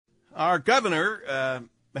Our governor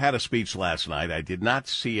had a speech last night. I did not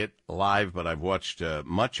see it live, but I've watched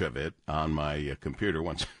much of it on my computer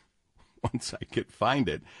once I could find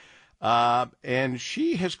it. And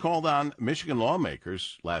she has called on Michigan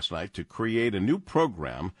lawmakers last night to create a new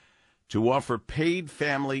program to offer paid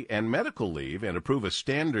family and medical leave and approve a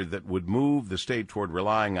standard that would move the state toward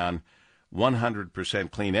relying on 100%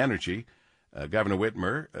 clean energy. Governor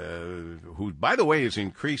Whitmer, who, by the way, is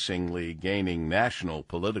increasingly gaining national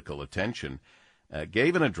political attention,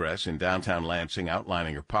 gave an address in downtown Lansing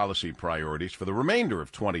outlining her policy priorities for the remainder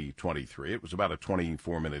of 2023. It was about a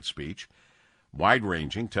 24-minute speech,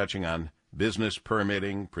 wide-ranging, touching on business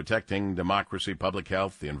permitting, protecting democracy, public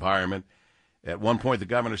health, the environment. At one point, the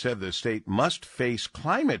governor said the state must face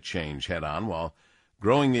climate change head-on while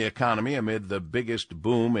growing the economy amid the biggest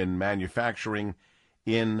boom in manufacturing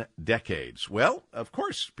in decades. Well, of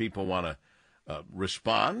course, people want to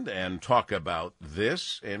respond and talk about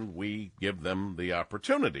this, and we give them the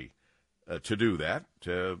opportunity to do that.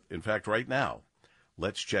 In fact, right now,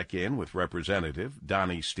 let's check in with Representative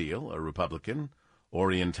Donni Steele, a Republican,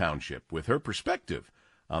 Orion Township, with her perspective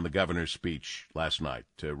on the governor's speech last night.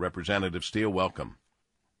 Representative Steele, welcome.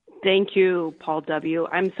 Thank you, Paul W.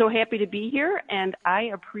 I'm so happy to be here, and I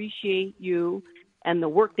appreciate you and the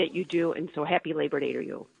work that you do, and so happy Labor Day to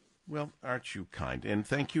you. Well, aren't you kind? And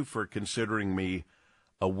thank you for considering me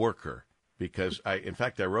a worker, because I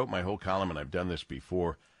wrote my whole column, and I've done this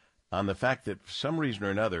before, on the fact that for some reason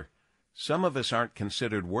or another, some of us aren't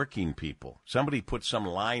considered working people. Somebody put some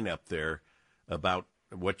line up there about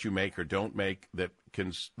what you make or don't make that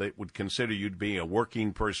would consider you to be a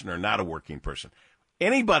working person or not a working person.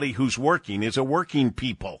 Anybody who's working is a working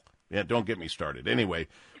people. Yeah, don't get me started. Anyway,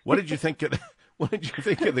 what did you think of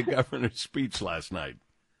the governor's speech last night?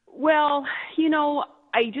 Well,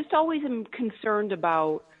 I just always am concerned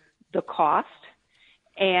about the cost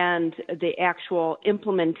and the actual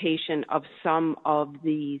implementation of some of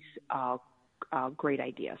these great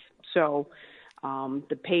ideas. So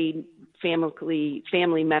the paid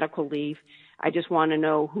family medical leave, I just want to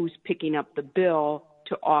know who's picking up the bill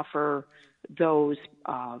to offer those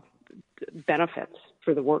benefits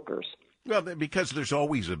for the workers. Well, because there's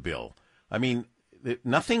always a bill. I mean,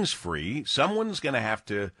 nothing's free. Someone's going to have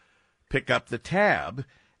to pick up the tab.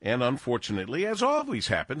 And unfortunately, as always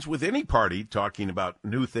happens with any party talking about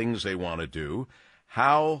new things they want to do,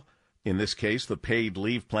 how, in this case, the paid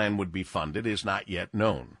leave plan would be funded is not yet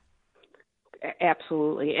known.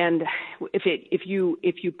 Absolutely. And if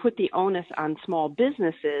you put the onus on small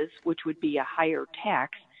businesses, which would be a higher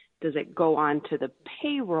tax, does it go on to the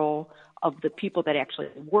payroll of the people that actually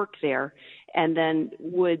work there? And then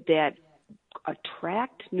would that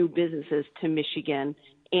attract new businesses to Michigan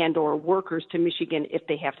and or workers to Michigan if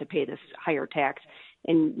they have to pay this higher tax?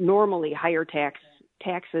 And normally higher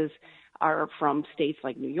taxes are from states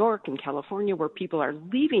like New York and California, where people are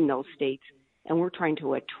leaving those states, and we're trying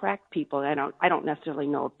to attract people. I don't necessarily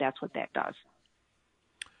know if that's what that does.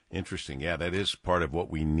 Interesting. Yeah, that is part of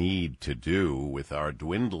what we need to do with our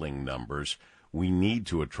dwindling numbers. We need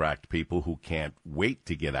to attract people who can't wait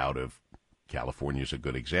to get out of California is a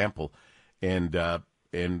good example. And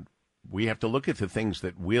we have to look at the things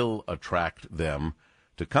that will attract them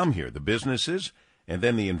to come here, the businesses, and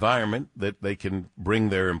then the environment that they can bring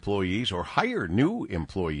their employees or hire new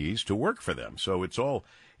employees to work for them. So it's all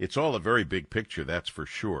a very big picture, that's for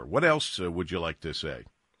sure. What else would you like to say?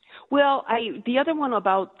 Well, the other one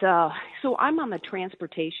about so I'm on the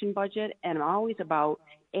transportation budget, and I'm always about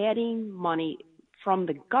adding money from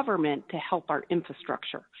the government to help our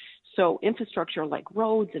infrastructure. So infrastructure like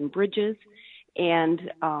roads and bridges, and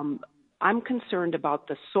I'm concerned about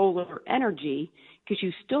the solar energy, because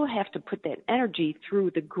you still have to put that energy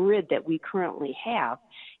through the grid that we currently have.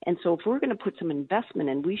 And so if we're going to put some investment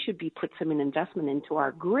in, we should be put some investment into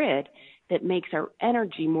our grid that makes our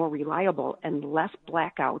energy more reliable and less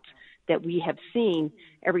blackouts that we have seen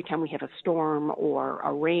every time we have a storm or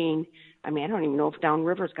a rain. I mean, I don't even know if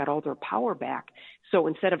Downriver's got all their power back. So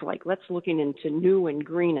instead of let's looking into new and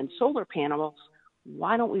green and solar panels,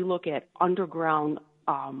 why don't we look at underground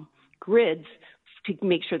grids to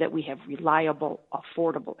make sure that we have reliable,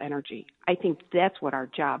 affordable energy? I think that's what our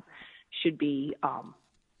job should be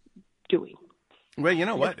doing. Well, you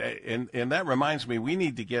know what? And that reminds me, we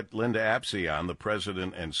need to get Linda Apsey on, the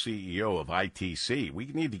president and CEO of ITC. We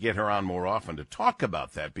need to get her on more often to talk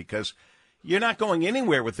about that, because you're not going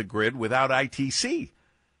anywhere with the grid without ITC.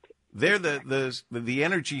 They're the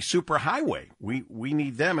energy superhighway. We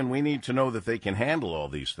need them, and we need to know that they can handle all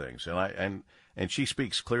these things. And she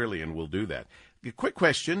speaks clearly, and will do that. A quick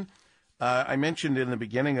question. I mentioned in the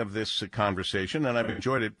beginning of this conversation, and I've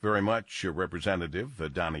enjoyed it very much, Representative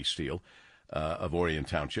Donni Steele of Orion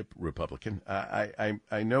Township, Republican.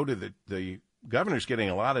 I noted that the governor's getting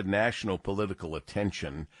a lot of national political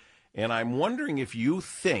attention, and I'm wondering if you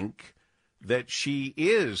think that she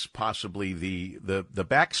is possibly the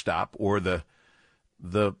backstop or the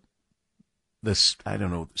I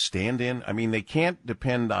don't know, stand-in. I mean, they can't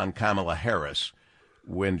depend on Kamala Harris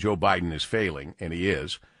when Joe Biden is failing, and he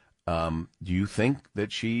is. Do you think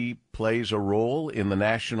that she plays a role in the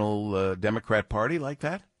National Democrat Party like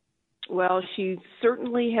that? Well, she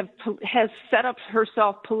certainly has set up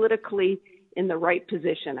herself politically in the right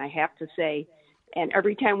position, I have to say. And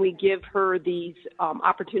every time we give her these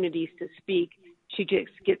opportunities to speak, she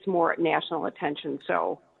just gets more national attention.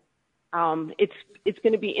 So it's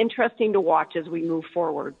going to be interesting to watch as we move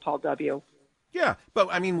forward, Paul W. Yeah, but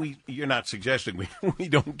I mean, you're not suggesting we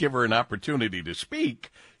don't give her an opportunity to speak.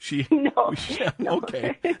 No.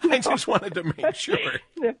 Okay. No. I just wanted to make sure.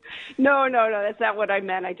 No, that's not what I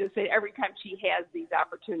meant. I just say every time she has these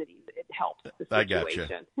opportunities, it helps the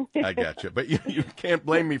situation. I got you. But you can't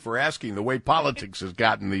blame me for asking the way politics has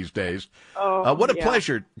gotten these days. What a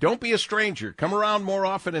pleasure. Don't be a stranger. Come around more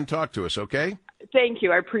often and talk to us, okay? Thank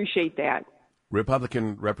you. I appreciate that.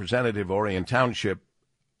 Republican Representative, Orion Township,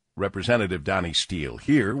 Representative Donni Steele,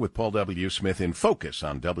 here with Paul W. Smith in Focus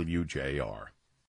on WJR.